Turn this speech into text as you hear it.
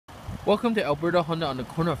Welcome to Alberta Honda on the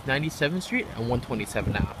corner of 97th Street and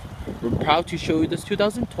 127 Ave. We're proud to show you this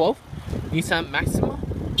 2012 Nissan Maxima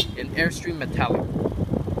in Airstream Metallic.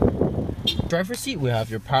 Driver's seat, we have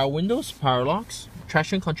your power windows, power locks,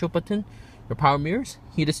 traction control button, your power mirrors,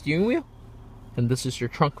 heated steering wheel, and this is your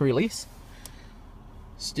trunk release.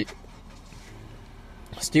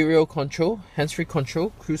 Stereo control, hands-free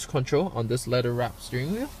control, cruise control on this leather wrapped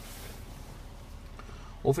steering wheel.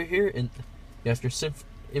 Over here, you have your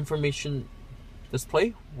information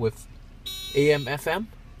display with AM, FM,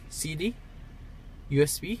 CD,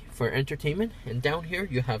 USB for entertainment, and down here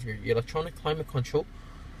you have your electronic climate control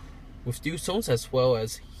with dual zones, as well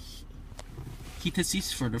as heated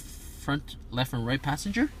seats for the front, left, and right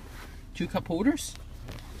passenger, 2 cup holders,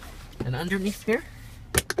 and underneath here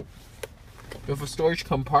you have a storage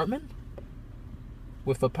compartment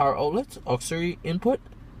with a power outlet, auxiliary input,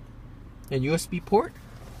 and USB port.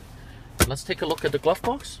 Let's take a look at the glove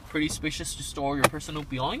box. Pretty spacious to store your personal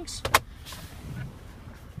belongings.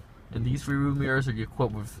 And these rear mirrors are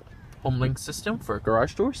equipped with HomeLink system for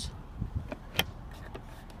garage doors.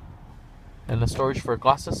 And the storage for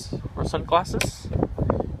glasses or sunglasses.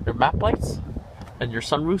 Your map lights and your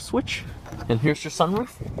sunroof switch. And here's your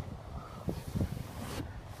sunroof.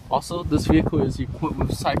 Also, this vehicle is equipped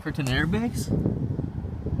with side curtain airbags,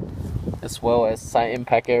 as well as side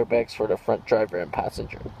impact airbags for the front driver and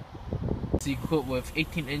passenger. It's equipped with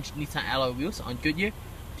 18-inch Nissan alloy wheels on Goodyear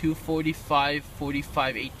 245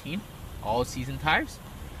 45 18 all season tires.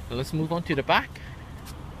 Now let's move on to the back.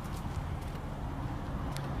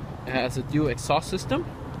 It has a dual exhaust system.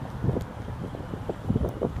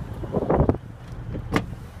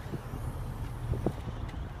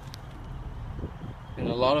 And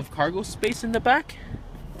a lot of cargo space in the back.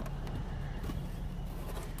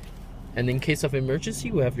 And in case of emergency,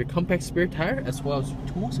 we have your compact spare tire as well as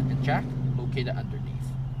tools and jack located underneath.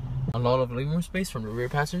 A lot of legroom space from the rear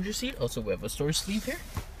passenger seat. Also, we have a storage sleeve here,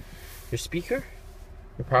 your speaker,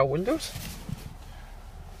 your power windows,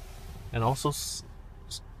 and also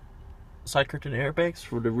side curtain airbags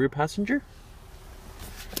for the rear passenger.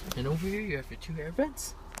 And over here you have your 2 air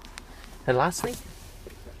vents. And lastly,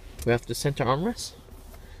 we have the center armrest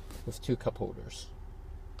with 2 cup holders.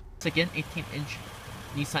 Once again, 18-inch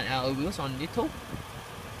Nissan alloy wheels on Nitto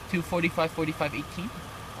 245 45 18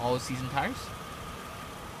 all season tires.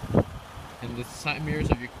 And the side mirrors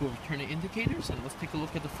of your cool turning indicators. And let's take a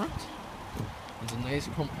look at the front. It's a nice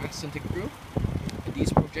chrome accented grille. And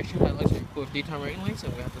these projection headlights are equipped with daytime running lights,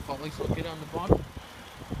 and we have the fog lights located on the bottom.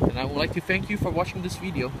 And I would like to thank you for watching this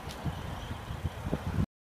video.